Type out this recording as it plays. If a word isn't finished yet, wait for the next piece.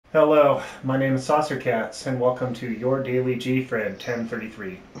Hello, my name is Saucer Cats, and welcome to your daily Gfred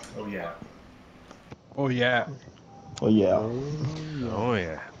 1033. Oh yeah. Oh yeah. Oh yeah. Oh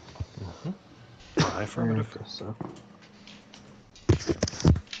yeah. Affirmative. I guess so.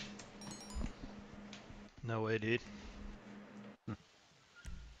 No way, dude.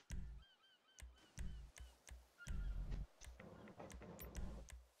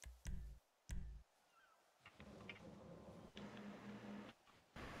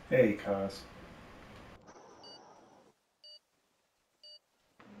 Hey, Cos.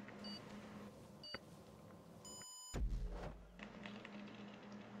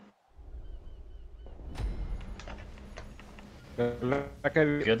 Good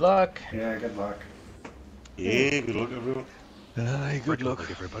luck. Yeah, good luck. Yeah, good luck, everyone. Aye, good luck.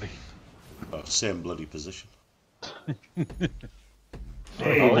 everybody. Oh, same bloody position.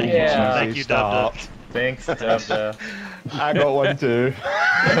 Hey, Oh yeah. Thank you, Dub. Thanks, Dub. I got one too.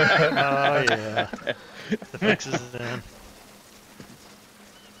 Oh yeah. The fix is in.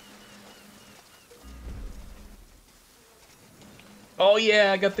 Oh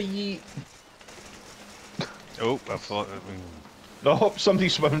yeah, I got the yeet. Oh, I thought. No,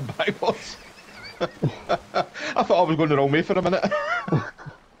 somebody's swimming backwards. I thought I was going the wrong way for a minute.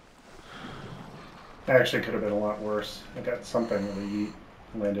 actually could have been a lot worse. I got something with a yeet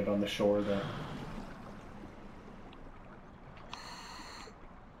landed on the shore there.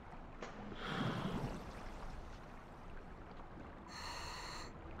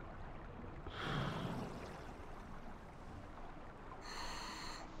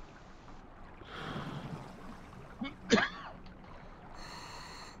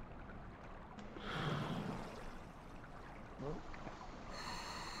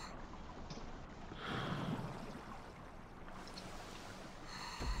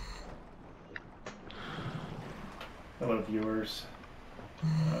 Hello, viewers.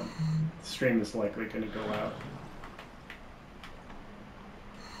 The stream is likely going to go out.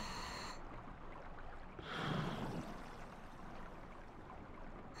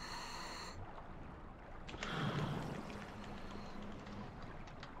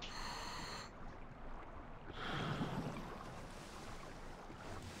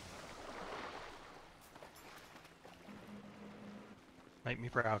 Make me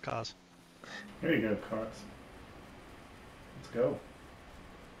proud, cause. There you go, Cos. Let's go.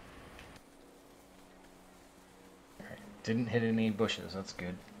 Didn't hit any bushes. That's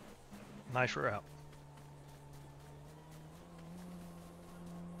good. Nice route.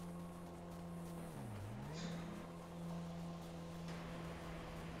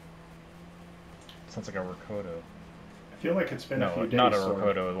 Sounds like a Rakoto. I feel like it's been a No, few days. not a so-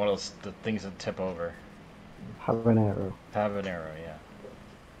 Rakoto. One of those the things that tip over. Habanero. Habanero, yeah.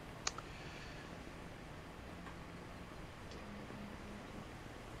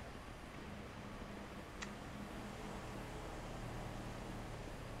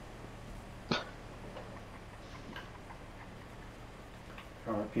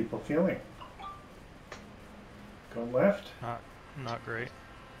 How are people feeling? Go left? Not great.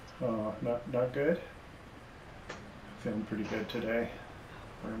 Oh, not good. Feeling pretty good today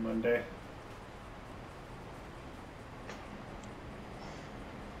for a Monday.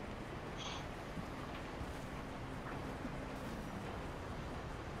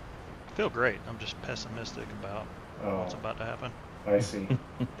 Feel great. I'm just pessimistic about what's about to happen. I see.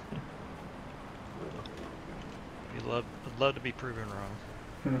 I'd love to be proven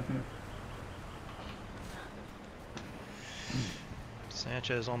wrong.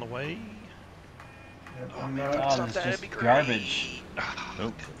 Sanchez on the way. Oh, man, not, Oh, it's that'd just be great. garbage.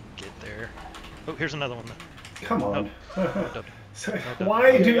 Nope. Get there. Oh, here's another one. come on. Dub. So, Dub.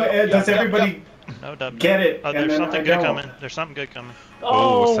 why does everybody No, Dub. get it? Oh, and there's then something I good don't? coming. There's something good coming.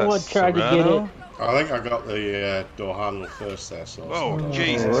 Oh, I tried to get it. I think I got the door handle first there, so. Oh, so-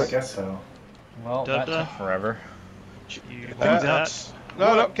 Jesus. I guess so. Well, Dub, that took forever. You think Uh, that?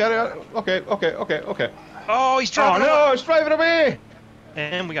 No, carry on. Okay. Oh, he's Oh driving away. no, it's driving away!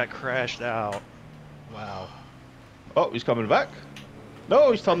 And we got crashed out. Wow. Oh, he's coming back.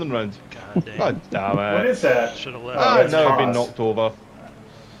 No, he's turning round. God damn. God damn What it. is that? Should have left. Ah, that's now I've been Cos. knocked over.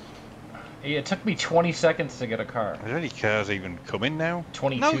 Yeah, it took me 20 seconds to get a car. Are there any cars even coming now?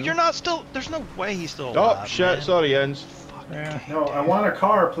 22. No, you're not still. There's no way he's still Oh, alive. shit, man. sorry, Jens. Yeah. No, I want a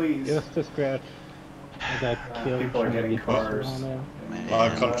car, please. Just a scratch. I got killed. People are trying to getting get this cars. one out. My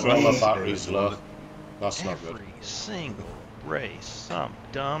Man, controller battery's low. That's not good. every single race, some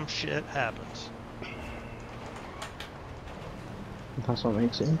dumb shit happens. That's what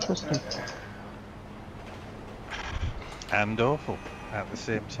makes it interesting. And awful at the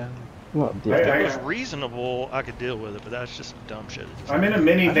same time. What, I- If yeah. it was reasonable, I could deal with it, but that's just dumb shit. It just- I'm in a I don't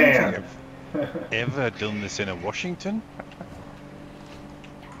think minivan. I've ever done this in a Washington.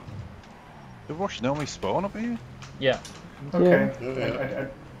 The Wash normally spawn up here. Yeah. Okay. Yeah.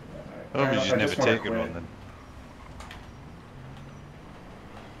 Oh, we just I never wanna taken quit. one then.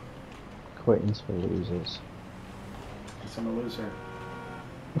 Quitting's for losers. Guess I'm a loser.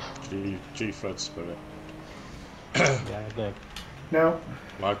 Gfred spirit. Yeah, the No.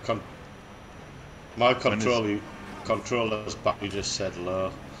 My controller's battery just said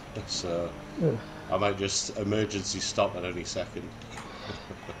low, so ugh, I might just emergency stop at any second.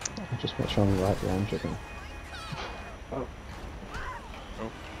 I'll just make sure I'm right behind you then.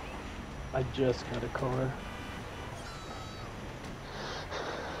 I just got a car.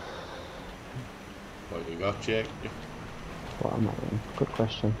 What you got, Jake? What am I in? Good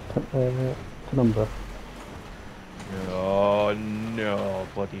question. Penumbra. Oh no,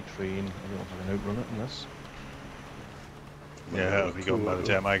 bloody train. I don't have an outrun it in this. Yeah, that'll be gone by the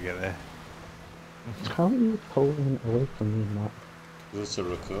time I get there. How are you pulling away from me, Matt? Is this a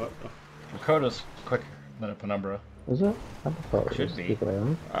record? Dakota's quicker than a Penumbra. Is it? I thought it Should was be. the other way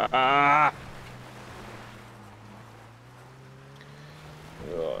around. Ah!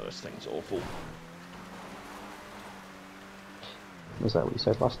 Oh, this thing's awful. Was that what you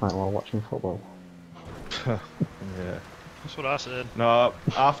said last night while watching football? Yeah. That's what I said. No,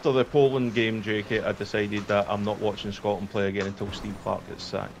 after the Poland game, JK, I decided that I'm not watching Scotland play again until Steve Clark gets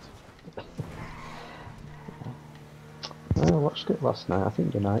sacked. I watched it last night. I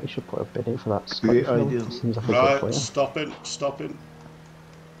think United should put a bid in for that Scottish Great film. idea. He seems like a good Right, player. stopping.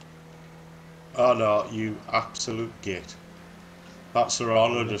 Oh no, you absolute git. That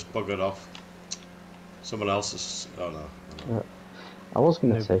Serrano just buggered off. Someone else is. Oh no. I was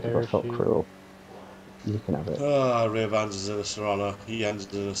going to No take it, but I thought parachute. Crew. You can have it. Ah, Ray Vans is in a Serrano. He ends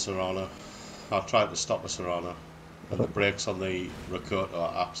in a Serrano. I tried to stop a Serrano, and the brakes on the Rakota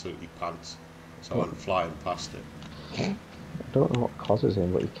are absolutely pants. So I went flying past it. I don't know what causes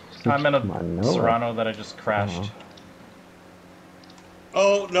him, but he seems I'm in to come out of a nowhere. Serrano that I just crashed.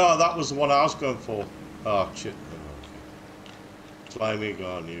 Oh no, that was the one I was going for. Oh shit. Slimy, go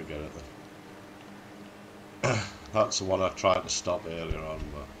on, you get it then. That's the one I tried to stop earlier on,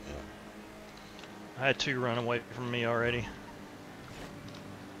 but yeah. I had two run away from me already.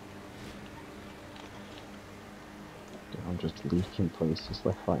 I'm just leaking places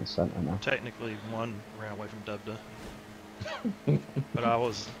left, right, and centre now. Technically, one ran away from Dubda. But I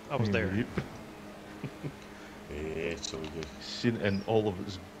was there. Yeah, it's all good. Seen it in all of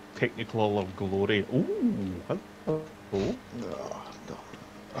its technical glory. Ooh, hello.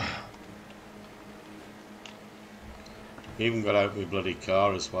 He even got out my bloody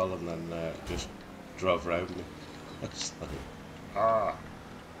car as well and then just drove round me. It's like,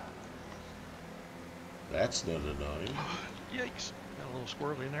 that's not annoying. Yikes. Got a little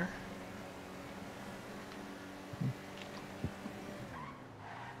squirrely in there.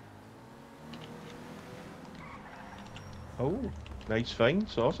 Oh, nice find,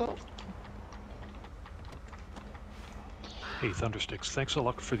 saucer. Hey, Thundersticks, thanks a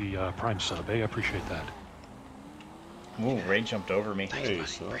lot for the Prime sub, I appreciate that. Ooh, Ray jumped over me. Thanks, Hey, buddy.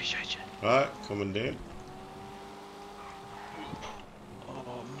 so. Appreciate you. Right, coming down.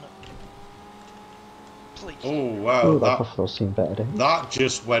 Please. Oh wow, Oh, that that Buffalo's seen better days. that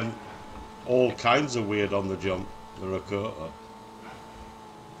just went all kinds of weird on the jump, the Rakota.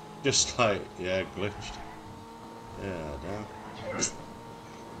 Just like, yeah, glitched. Yeah, damn.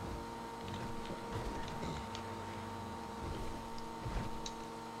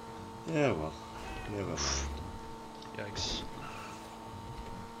 Yeah, well, never mind. Yikes.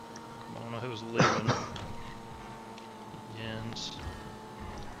 I don't know who's leaving. Jens.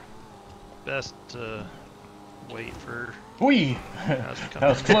 Best wait for Whee! guys to come That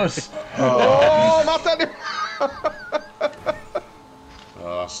was in. close. Oh, Martin!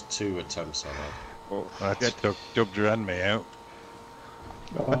 Oh, that's 2 attempts on that. Oh, That's Dub ran me out.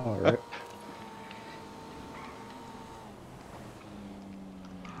 Oh, right.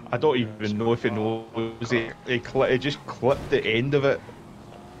 I don't even know if he knows it. He just clipped the end of it.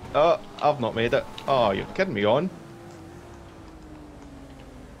 Oh, I've not made it. Oh, you're kidding me on.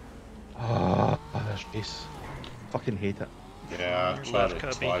 Ah, this race. Fucking hate it. Yeah, I Your tried left, it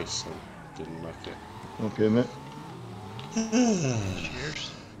Cubby. twice and didn't make it. Okay, mate.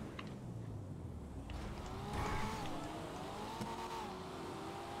 Cheers.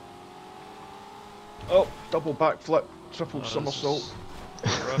 Oh, double backflip, triple Oh, this somersault.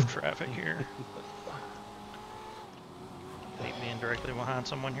 is rough traffic here. Hate being directly behind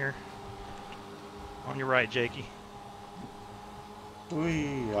someone here. On your right, Jakey.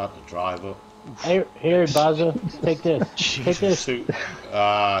 We had to drive up. Here, Baza, take this. Take this. It's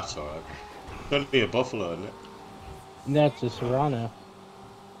alright. Gonna be a buffalo, isn't it? That's a Serrano.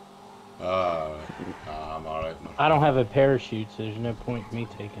 I'm alright, man. I don't have a parachute, so there's no point in me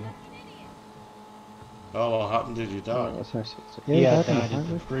taking it. Oh, what happened? Did you die? Yeah, I died at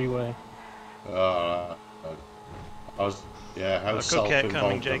the freeway. Alright. How Coquette self-involved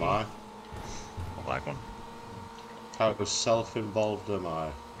coming, Jakey. am I? A black one. How self-involved am I?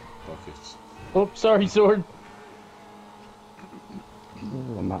 Buckets. Oh, sorry, sword.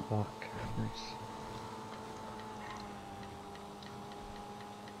 Ooh, a map back. Nice.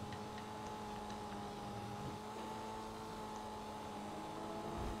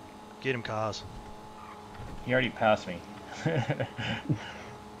 Get him, Kaz. He already passed me. Then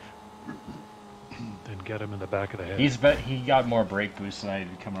get him in the back of the head. He got more brake boost than I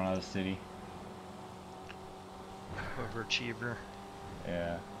did coming out of the city. Overachiever.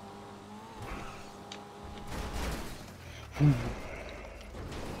 Yeah.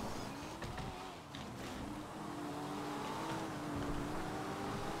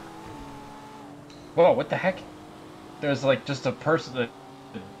 Whoa, what the heck? There's like just a person, an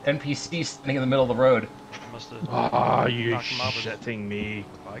NPC standing in the middle of the road. Must have Ah, you knocked him off with shitting me.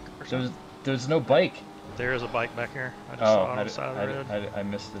 a bike or something. There's no bike. There is a bike back here. I just Oh, saw it on the side of the road. I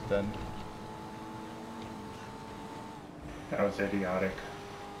missed it then. That was idiotic.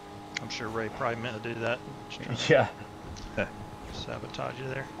 I'm sure Ray probably meant to do that. Just trying Yeah. to sabotage you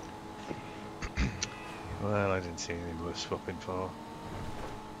there. Well, I didn't see anything worth swapping for.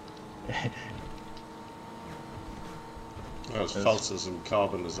 There's falsers and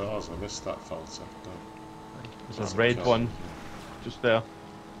carbon as ours. I missed that falser. There's a red one just there.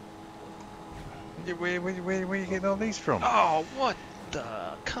 Where are you getting all these from? Oh, what the?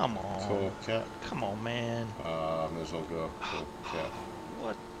 Come on. Coquette. Come on, man. May as well go. Coquette.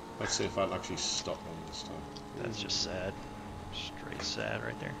 What? Let's see if I can actually stop them this time. That's just sad. Straight sad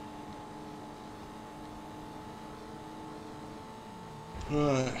right there.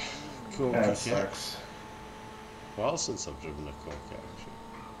 Right. Cool. That sucks. Well, since I've driven a Coquette, actually.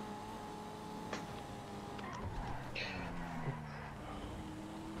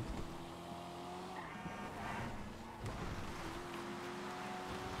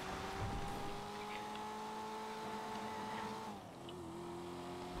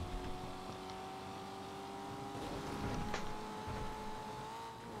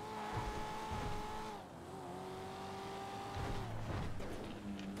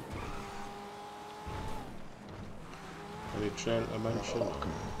 Any train to mention?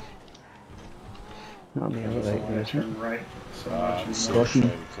 Not on the There's elevator, only a is it? turn right. So much It's and a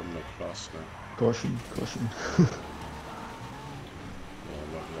train coming across now. Caution, caution. Yeah,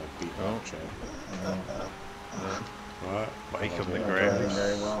 I'm not going to beat that train. Right. Bike on the not ground. driving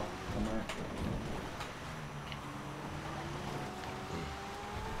very well. Am I?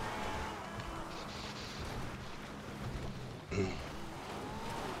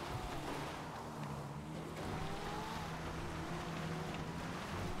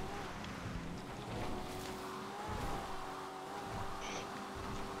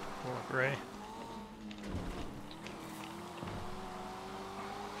 Poor Ray.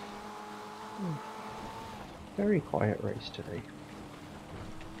 Very quiet race today.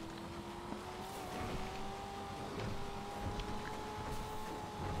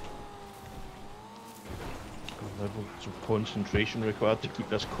 Levels of concentration required to keep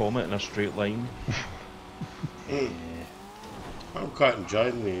this comet in a straight line. I'm quite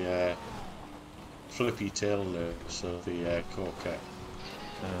enjoying the flippy tailness of the Coquette.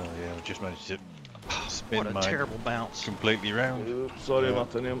 Oh yeah, I just managed to What spin a mine terrible bounce. completely round. Oops, sorry, Yeah.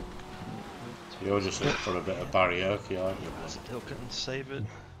 Martin. You're just looking for a bit of karaoke, aren't you? Still couldn't save it.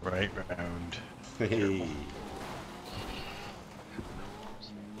 Right round. Hey.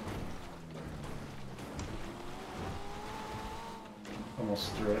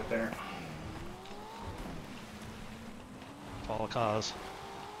 Almost threw it there. Follow Kaz.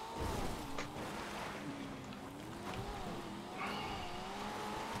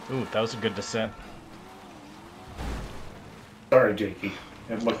 Ooh, that was a good descent. Sorry, Jakey.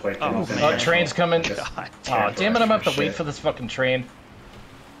 It looked like Oh, there was man. an Oh, actual- train's coming. just God Oh, damn it, I'm gonna have to wait shit. for this fucking train. Good,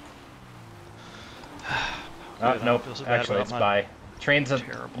 I Oh, don't nope, feel so bad actually about it's my by. Train's at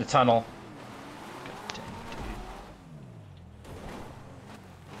terrible- the tunnel. God dang, dude.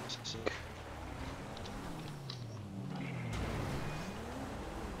 This is-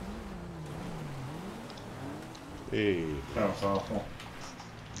 Hey. That was awful.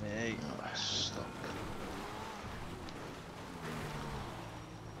 Hey.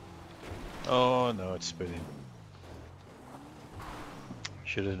 Oh no, it's spinning.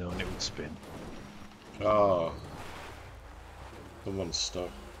 Should have known it would spin. Oh. Someone's stuck.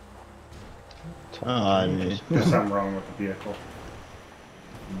 There's something wrong with the vehicle.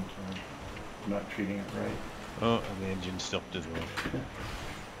 I'm not treating it right. Oh, and the engine stopped as well.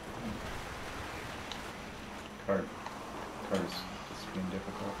 Car's just being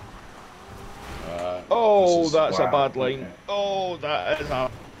difficult. Oh, this is- that's a wow, bad line. okay. Oh, that is a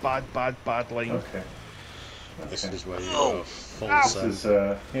bad line. Okay. This Okay. is where you go full This send. is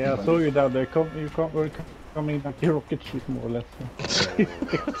Yeah, I saw you down there. You can't we're coming back to rocket ship more or less.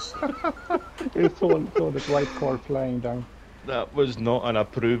 You saw the white car flying down. That was not an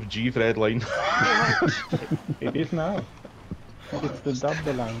approved Gfred line. It is now. It's the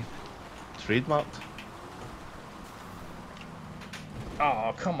double line. Trademarked.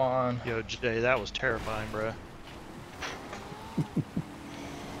 Oh, come on. Yo, Jay, that was terrifying, bruh.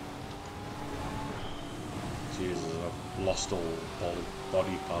 Jesus, I've lost all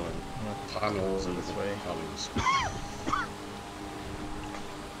body panels and this way. panels.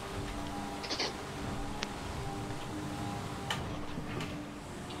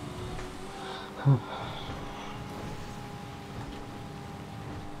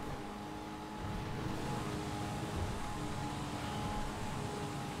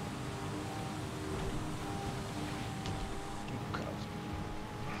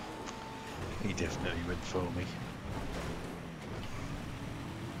 He definitely went for me.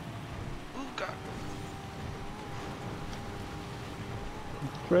 Oh, God.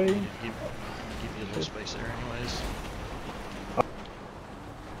 Train. Give you a little space there anyways.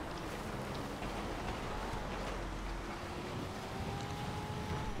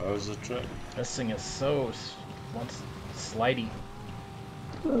 How was the trip? This thing is so slidey.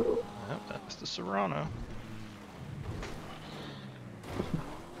 Yep, that's the Serrano.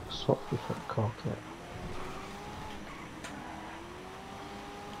 Swap you for a car kit.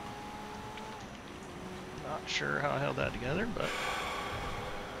 Not sure how I held that together, but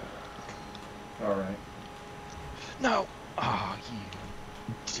all right. no. Oh,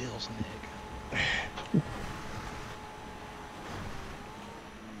 you Dill's Nick.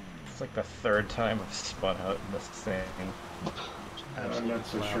 It's like the third time I've spun out in this thing. I'm not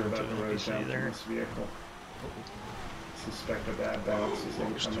so sure about the road down from this vehicle. Suspect a bad bounce is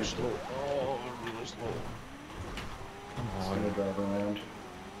incoming. Just Oh, really slow. gonna drive around.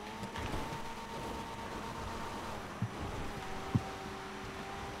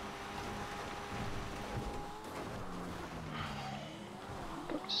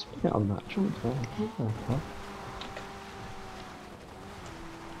 Spin it on that jump there. Okay.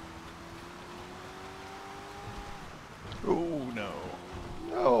 Oh no.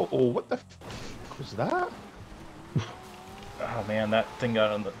 Oh, what the f was that? Oh man, that thing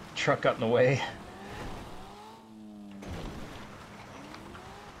got on the truck, got in the way.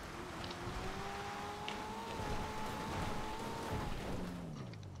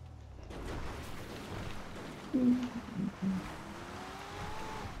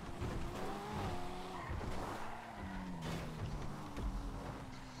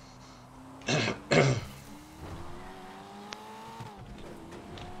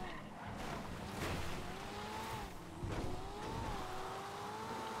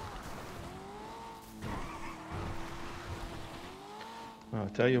 I'll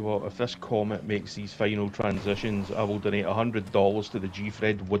tell you what, if this comet makes these final transitions, I will donate $100 to the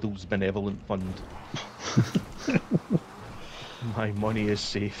Gfred Widows Benevolent Fund. My money is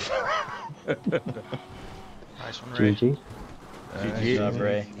safe. Nice one, Ray. GG. Good job,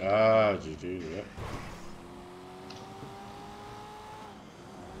 Ray. Ah, GG, yeah.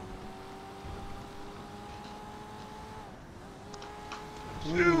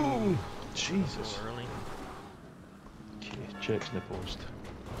 Ooh, A Jesus. little early. Okay, checks in the post.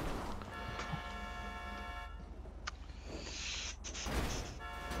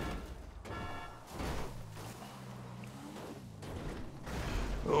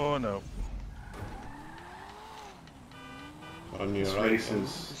 Oh no. On your This right. race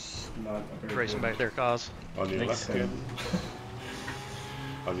is not a very Racing good back there, cause. On your Thanks, left, Jens.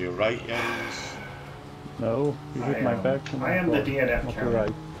 On your right, Jens. No, you hit my back. and I am the got DNF not counter.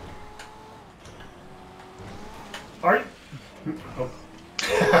 right. Are you? Oh.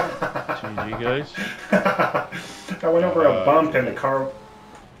 GG, guys. I went over a bump and the car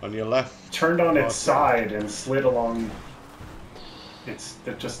On your left. turned on its Awesome. side and slid along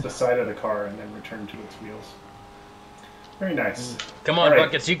just the side of the car and then returned to its wheels. Very nice. Come on, All right.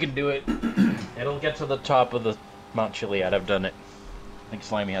 Buckets, you can do it. It'll get to the top of the Mount Chiliad. I've done it. I think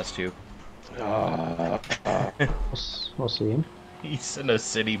Slimy has too. What's he in? He's in a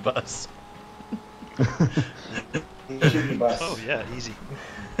city bus. Shitty bus. Oh yeah, easy.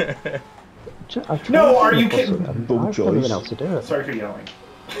 No, are you kidding? I've never been able to do it. Sorry for yelling.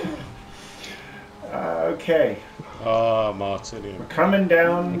 Okay. Oh, Martin. We're coming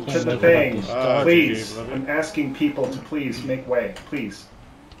down to the thing. Please, GG, I'm asking people to please make way. Please.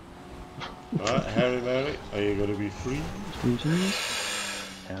 Right, Harry Mary, are you going to be free?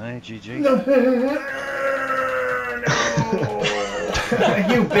 Hi, GG. No.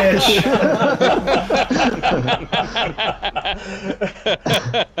 You bitch.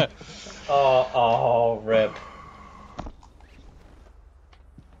 Oh, rip.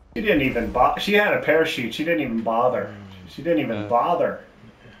 She didn't even bother. She had a parachute. She didn't even bother. She didn't even bother.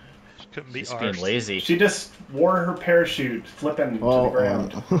 She couldn't be She's being lazy. She just wore her parachute, flipping to the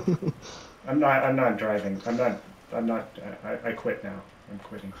ground. I'm not driving. I quit now. I'm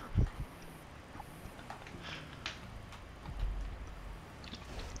quitting.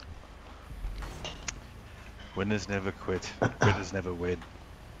 Winners never quit. Quitters never win.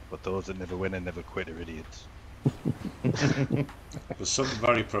 But those that never win and never quit are idiots. There's something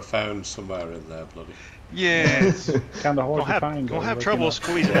very profound somewhere in there, bloody. Yes. Kind of hard to find. Don't have trouble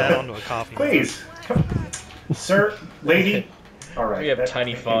squeezing that onto a coffee. Please, sir, lady. All right. We have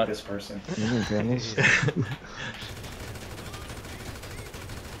tiny font. This person.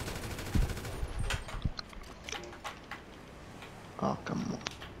 Oh, come on.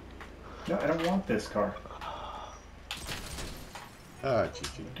 No, I don't want this car. Ah,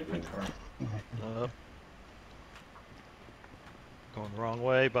 GG. Different car. Going the wrong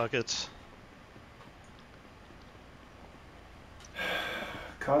way, buckets.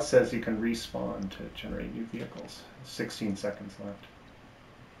 Kaz says you can respawn to generate new vehicles. 16 seconds left.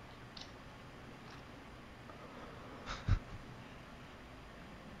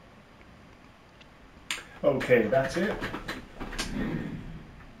 Okay, that's it.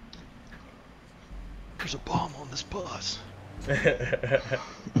 There's a bomb on this bus.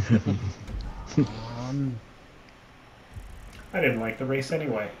 I didn't like the race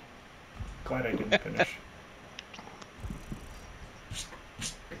anyway. Glad I didn't finish.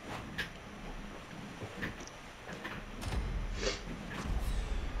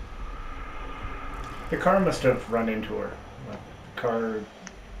 The car must have run into her. The car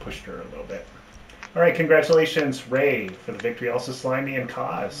pushed her a little bit. All right, congratulations, Ray, for the victory. Also, Slimy and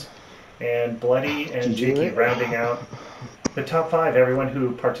Kaz, and Bloody and Jakey rounding out the top 5. Everyone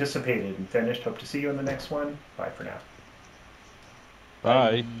who participated and finished. Hope to see you in the next one. Bye for now.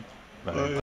 Bye. Bye.